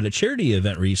night at a charity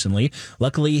event recently.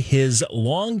 Luckily, his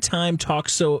longtime talk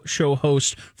show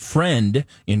host friend,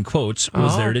 in quotes,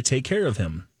 was there to take care of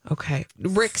him. Okay,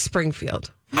 Rick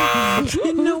Springfield.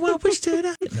 No, what was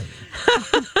that?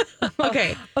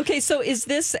 Okay. Okay, so is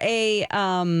this a?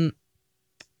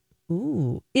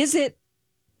 Is it?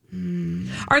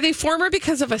 Are they former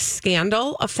because of a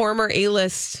scandal? A former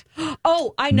A-list?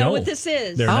 Oh, I know No, what this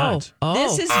is. they're not.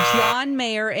 This is John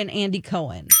Mayer and Andy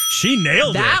Cohen. She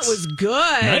nailed it. That was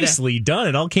good. Nicely done.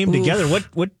 It all came together. What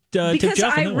tipped Because you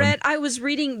off on that one? I was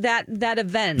reading that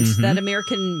event, that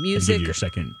American I'll give Music you your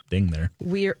second thing there.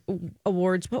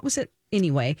 Awards. What was it?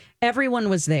 Anyway, everyone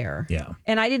was there. Yeah.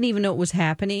 And I didn't even know it was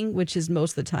happening, which is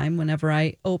most of the time whenever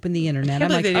I open the internet. I can't I'm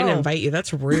believe like, they didn't oh. invite you.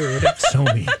 That's rude. So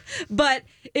mean. But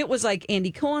it was like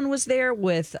Andy Cohen was there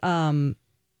with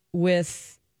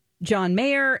John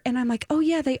Mayer, and I'm like, oh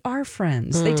yeah, they are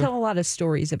friends. They tell a lot of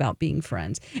stories about being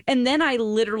friends. And then I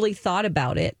literally thought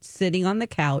about it, sitting on the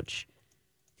couch,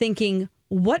 thinking,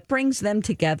 what brings them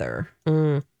together?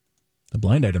 The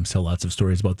blind items tell lots of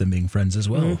stories about them being friends as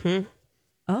well.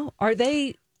 Oh, are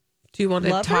they? Do you want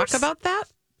to Lovers? talk about that,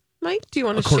 Mike? Do you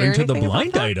want to According share to the anything blind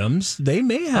about that? items, they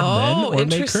may have Oh, been or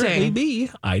may interesting. currently be.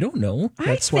 I don't know.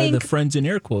 That's why the think- friends in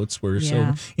air quotes were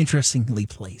Yeah. so interestingly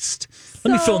placed.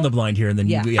 Let me fill in the blind here and then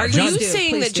Yeah. Are John, you do, saying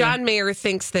please that do. John Mayer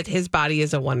thinks that his body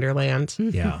is a wonderland?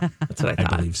 Yeah, That's what I I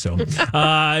thought. believe so.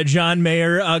 John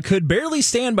Mayer could barely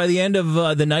stand by the end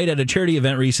of the night at a charity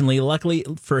event recently. Luckily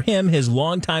for him, his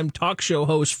longtime talk show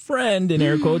host friend, in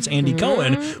air quotes, Andy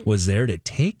Cohen, was there to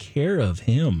take care of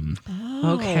him.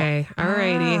 Okay. All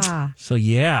righty. So,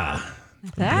 yeah.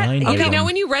 That- Blind Okay, item. now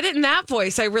when you read it in that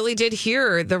voice, I really did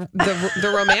hear the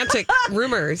romantic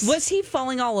rumors. Was he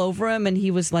falling all over him and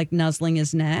he was like nuzzling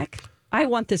his neck? I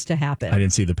want this to happen. I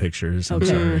didn't see the pictures. I'm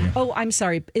sorry. Oh, I'm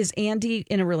sorry. Is Andy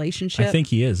in a relationship? I think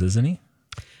he is, isn't he?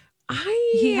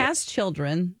 he has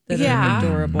children that yeah, are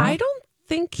adorable. I don't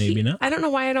think Maybe not. I don't know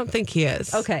why I don't think he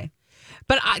is. Okay.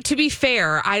 But to be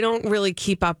fair, I don't really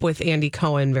keep up with Andy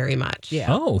Cohen very much. Yeah.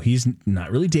 Oh, he's not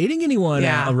really dating anyone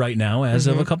Yeah. right now as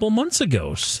of a couple months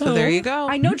ago. So there you go.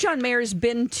 I know John Mayer's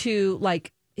been to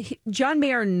John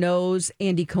Mayer knows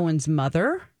Andy Cohen's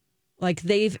mother. Like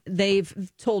they've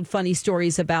told funny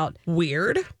stories about,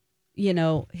 Weird. you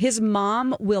know, his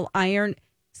mom will iron.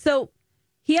 So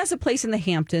he has a place in the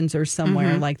Hamptons or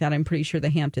somewhere like that. I'm pretty sure the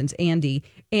Hamptons, Andy,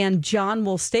 and John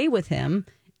will stay with him.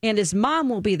 And his mom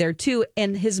will be there too.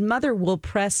 And his mother will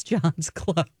press John's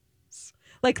clothes.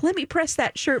 Like, let me press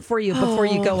that shirt for you before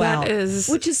you go that out. is-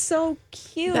 which is so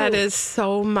cute. That is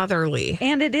so motherly.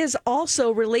 And it is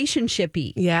also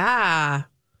relationshipy. Yeah.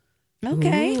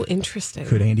 Okay. Ooh, interesting.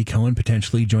 Could Andy Cohen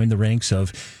potentially join the ranks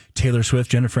of Taylor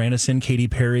Swift, Jennifer Aniston, Katy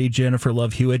Perry, Jennifer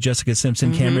Love Hewitt, Jessica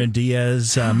Simpson, Cameron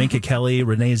Diaz, Minka Kelly,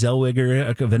 Renee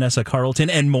Zellweger, Vanessa Carlton,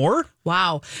 and more?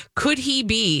 Wow. Could he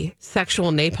be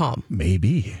sexual napalm?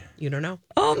 Maybe. You don't know.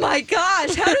 Oh my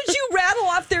gosh. How did you rattle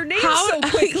off their names so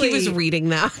quickly? He was reading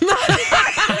them.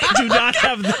 I do not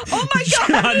have the. Oh my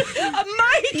God.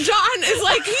 Mike. John is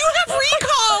like, you have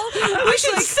recall. We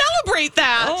should celebrate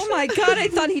that. Oh my God. I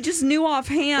thought he just knew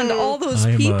offhand all those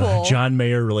I am people. a John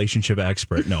Mayer relationship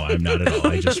expert. No, I'm not at all.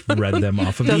 I just read them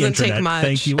off of the Doesn't take internet. much.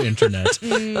 Thank you, internet.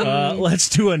 Let's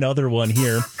do another one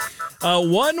here.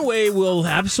 One way we'll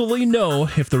absolutely know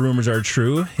if the rumors are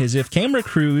true is if camera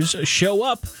crews show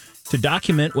up to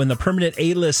document when the permanent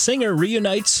A-list singer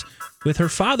reunites with her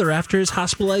father after his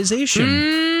hospitalization.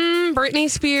 Britney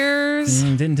Spears.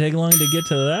 Didn't take long to get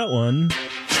to that one.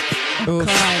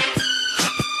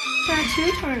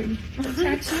 Tattoo time.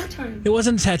 Tattoo time. It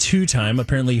wasn't tattoo time.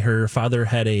 Apparently, her father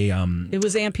had a it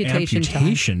was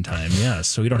amputation time. Yes,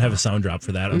 so we don't have a sound drop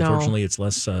for that. Unfortunately, it's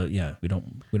less. We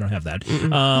don't have that.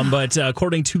 But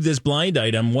according to this blind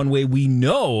item, one way we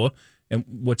know, and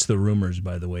what's the rumors,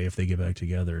 by the way, if they get back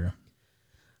together?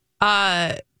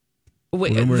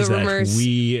 Rumors that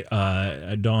we,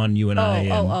 Dawn, you and I,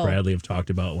 and Bradley have talked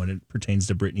about when it pertains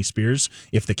to Britney Spears.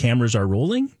 If the cameras are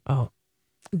rolling,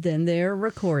 then they're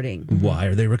recording. Why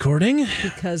are they recording?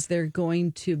 Because they're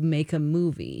going to make a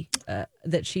movie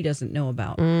that she doesn't know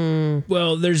about.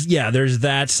 Well, there's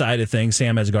that side of things.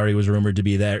 Sam Asghari was rumored to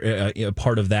be a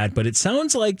part of that, but it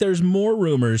sounds like there's more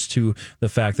rumors to the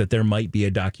fact that there might be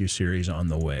a docuseries on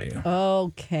the way.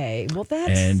 Okay, well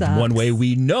and sucks. One way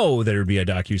we know there would be a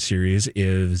docuseries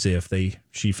is if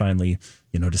she finally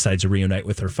decides to reunite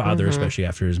with her father, especially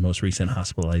after his most recent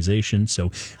hospitalization.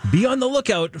 So be on the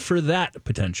lookout for that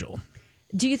potential.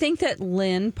 Do you think that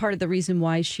Lynn, part of the reason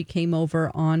why she came over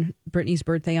on Brittany's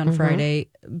birthday on Friday,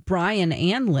 Brian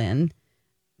and Lynn,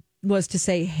 was to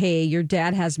say, hey, your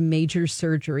dad has major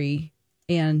surgery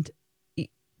and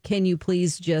can you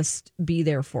please just be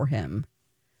there for him?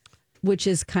 Which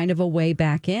is kind of a way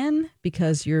back in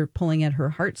because you're pulling at her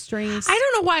heartstrings. I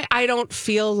don't know why I don't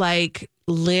feel like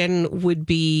Lynn would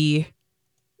be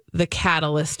the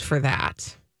catalyst for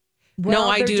that. Well, no,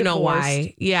 I do divorced. know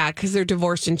why. Yeah, because they're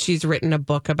divorced and she's written a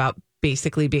book about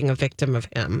basically being a victim of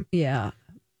him. Yeah.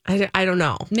 I don't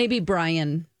know. Maybe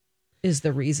Brian is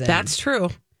the reason. That's true.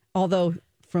 Although,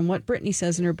 from what Brittany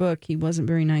says in her book, he wasn't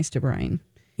very nice to Brian.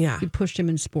 Yeah. He pushed him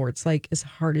in sports, like as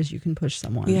hard as you can push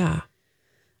someone. Yeah.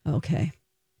 Okay.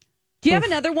 Do you have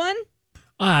another one?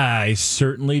 I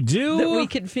certainly do. That we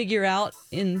could figure out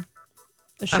in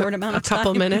a short amount of time. A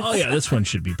couple minutes. Oh, yeah, this one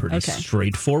should be pretty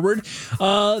straightforward.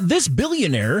 This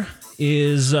billionaire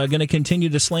is going to continue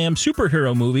to slam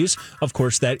superhero movies. Of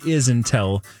course, that is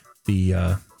until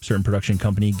the certain production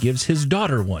company gives his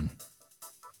daughter one.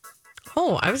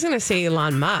 Oh, I was going to say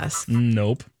Elon Musk.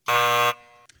 Nope.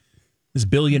 This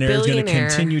billionaire is going to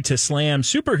continue to slam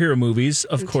superhero movies.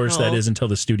 Of course, that is until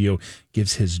the studio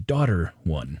gives his daughter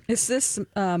one. Is this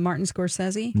Martin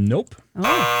Scorsese? Nope.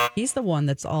 Oh, he's the one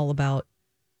that's all about.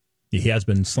 He has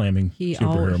been slamming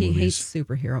superhero movies. He hates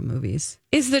superhero movies.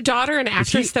 Is the daughter an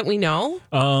actress that we know?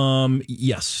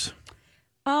 Yes.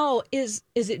 Oh, is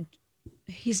it?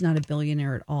 He's not a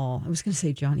billionaire at all. I was going to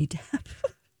say Johnny Depp.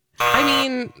 I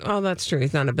mean, that's true.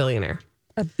 He's not a billionaire.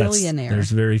 A billionaire.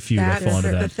 There's very few that fall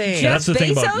into that. That's the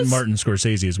thing about Martin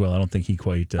Scorsese as well. I don't think he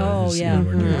quite is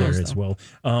anywhere near there as well.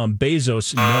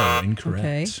 Bezos, no, incorrect.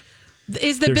 Okay.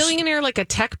 Is the billionaire like a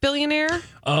tech billionaire?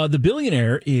 The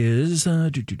billionaire is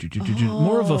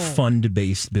more of a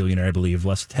fund-based billionaire, I believe.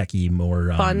 Less techie,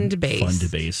 more fund-based.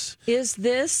 Fund-based. Is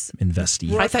this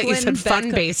investee? I thought you said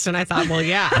fun-based, and I thought, well,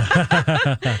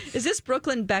 yeah. Is this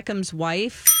Brooklyn Beckham's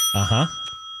wife? Uh-huh.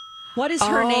 What is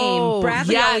her name?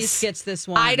 Bradley always gets this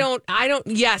one. I don't,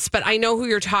 yes, but I know who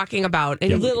you're talking about.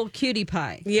 And Little cutie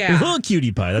pie. Yeah. Little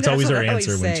cutie pie. That's always her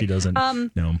answer when she doesn't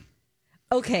know.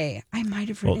 Okay, I might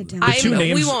have written it down.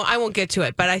 I won't get to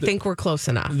it, but I think we're close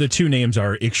enough. The two names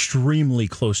are extremely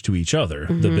close to each other,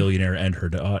 the billionaire and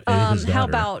his daughter. How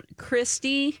about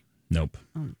Christy? Nope.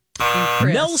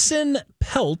 Nelson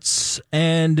Peltz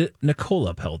and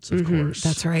Nicola Peltz, of course.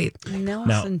 That's right.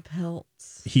 Nelson Peltz.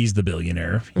 He's the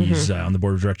billionaire. He's on the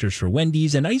board of directors for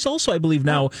Wendy's. And he's also, I believe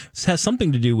now, has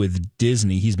something to do with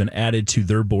Disney. He's been added to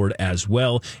their board as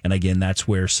well. And again, that's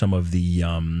where some of the...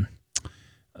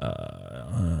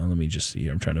 let me just see.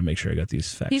 I'm trying to make sure I got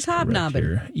these facts. He's hobnobbing.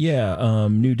 Here. Yeah.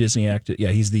 New Disney actor. Yeah,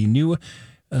 he's the new...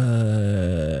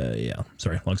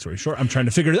 sorry, long story short, I'm trying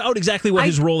to figure out exactly what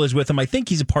his role is with them. I think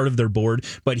he's a part of their board,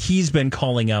 but he's been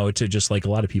calling out to, just like a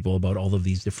lot of people, about all of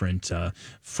these different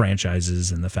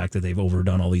franchises and the fact that they've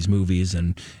overdone all these movies.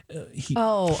 And he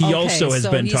also has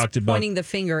been talked about pointing the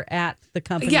finger at the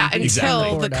company. Yeah,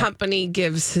 until the company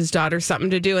gives his daughter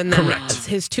something to do, and then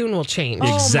his tune will change.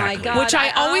 Exactly. Oh my God. Which I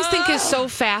always think is so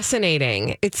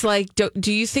fascinating. It's like,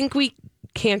 do you think we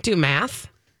can't do math?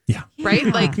 Yeah. Right?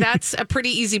 Like, that's a pretty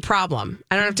easy problem.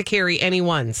 I don't have to carry any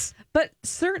ones. But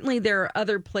certainly there are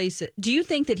other places. Do you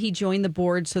think that he joined the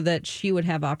board so that she would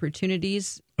have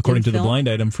opportunities? According to the blind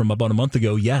item from about a month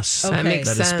ago, yes. Okay. That makes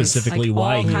sense. That is specifically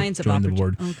why he joined the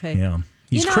board. Okay. Yeah.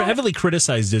 He's heavily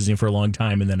criticized Disney for a long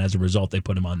time, and then as a result, they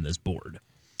put him on this board.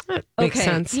 That makes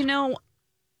sense.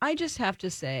 I just have to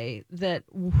say that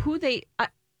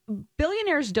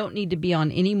billionaires don't need to be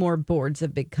on any more boards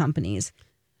of big companies.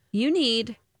 You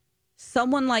need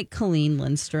someone like Colleen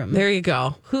Lindstrom. There you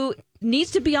go. Who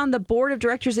needs to be on the board of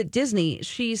directors at Disney.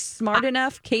 She's smart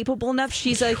enough, capable enough.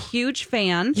 She's a huge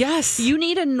fan. Yes. You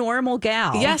need a normal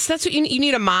gal. Yes, that's what you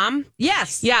need, a mom.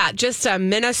 Yes. Yeah, just a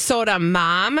Minnesota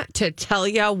mom to tell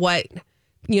you what,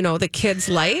 the kids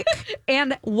like.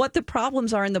 And what the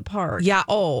problems are in the park. Yeah,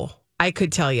 I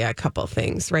could tell you a couple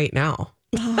things right now.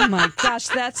 Oh my gosh,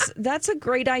 that's a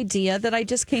great idea that I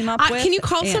just came up with. Can you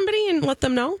call somebody and let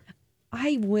them know?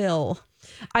 I will.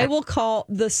 I will call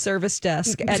the service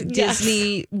desk at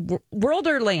Disney World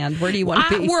or Land. Where do you want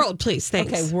to be? World, please.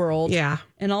 Thanks. Okay, World. Yeah.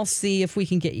 And I'll see if we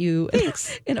can get you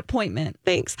an appointment.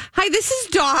 Thanks. Hi, this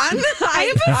is Dawn.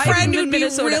 I have a friend who'd be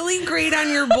really great on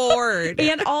your board.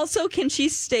 And also, can she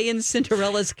stay in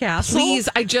Cinderella's castle? Please,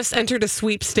 I just entered a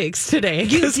sweepstakes today.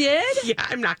 You did? Yeah,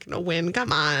 I'm not going to win.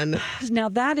 Come on. Now,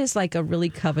 that is like a really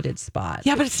coveted spot.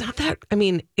 Yeah, but it's not that.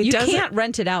 You can't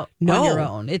rent it out on your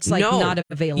own. It's not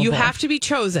available. You have to be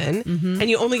chosen, and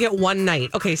you only get one night.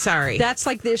 Okay, sorry. That's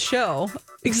like this show.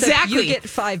 Exactly. You get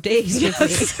 5 days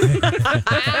with me.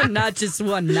 Not just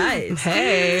one night.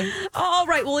 Hey. All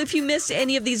right. Well, if you missed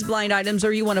any of these blind items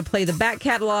or you want to play the back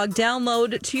catalog,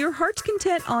 download to your heart's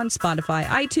content on Spotify,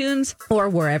 iTunes, or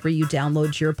wherever you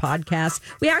download your podcasts.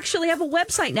 We actually have a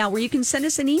website now where you can send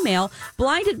us an email,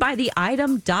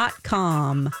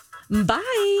 blindedbytheitem.com.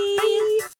 Bye.